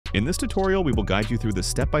In this tutorial, we will guide you through the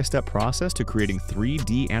step-by-step process to creating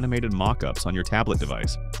 3D animated mockups on your tablet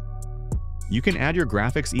device. You can add your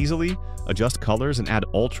graphics easily, adjust colors, and add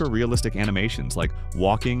ultra-realistic animations like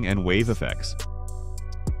walking and wave effects.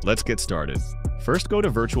 Let's get started. First, go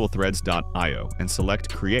to virtualthreads.io and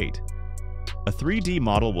select Create. A 3D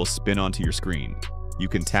model will spin onto your screen. You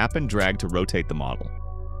can tap and drag to rotate the model.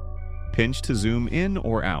 Pinch to zoom in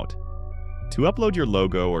or out. To upload your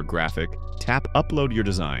logo or graphic, tap Upload your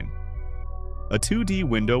design. A 2D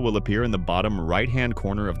window will appear in the bottom right-hand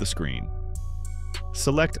corner of the screen.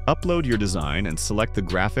 Select Upload your design and select the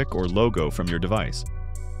graphic or logo from your device.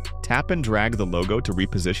 Tap and drag the logo to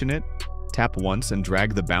reposition it. Tap once and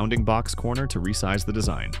drag the bounding box corner to resize the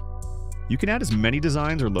design. You can add as many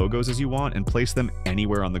designs or logos as you want and place them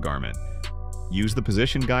anywhere on the garment. Use the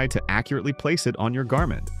position guide to accurately place it on your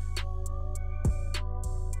garment.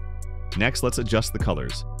 Next, let's adjust the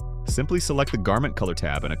colors. Simply select the Garment Color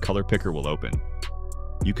tab and a color picker will open.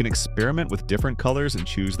 You can experiment with different colors and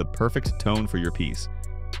choose the perfect tone for your piece.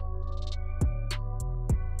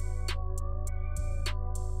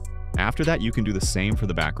 After that, you can do the same for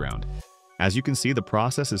the background. As you can see, the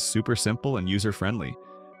process is super simple and user-friendly.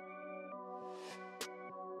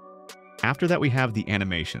 After that, we have the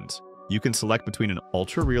animations. You can select between an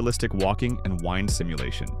ultra-realistic walking and wind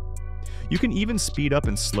simulation. You can even speed up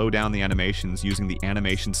and slow down the animations using the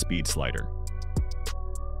animation speed slider.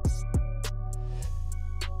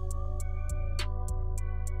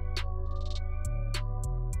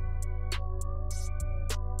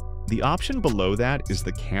 The option below that is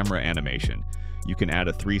the camera animation. You can add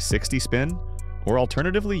a 360 spin, or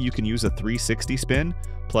alternatively, you can use a 360 spin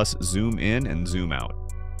plus zoom in and zoom out.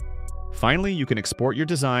 Finally, you can export your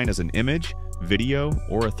design as an image, video,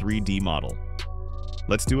 or a 3D model.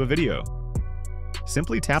 Let's do a video.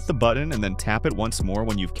 Simply tap the button and then tap it once more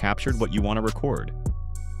when you've captured what you want to record.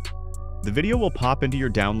 The video will pop into your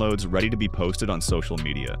downloads ready to be posted on social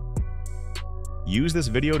media. Use this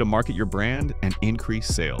video to market your brand and increase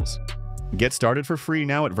sales. Get started for free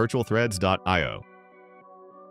now at virtualthreads.io.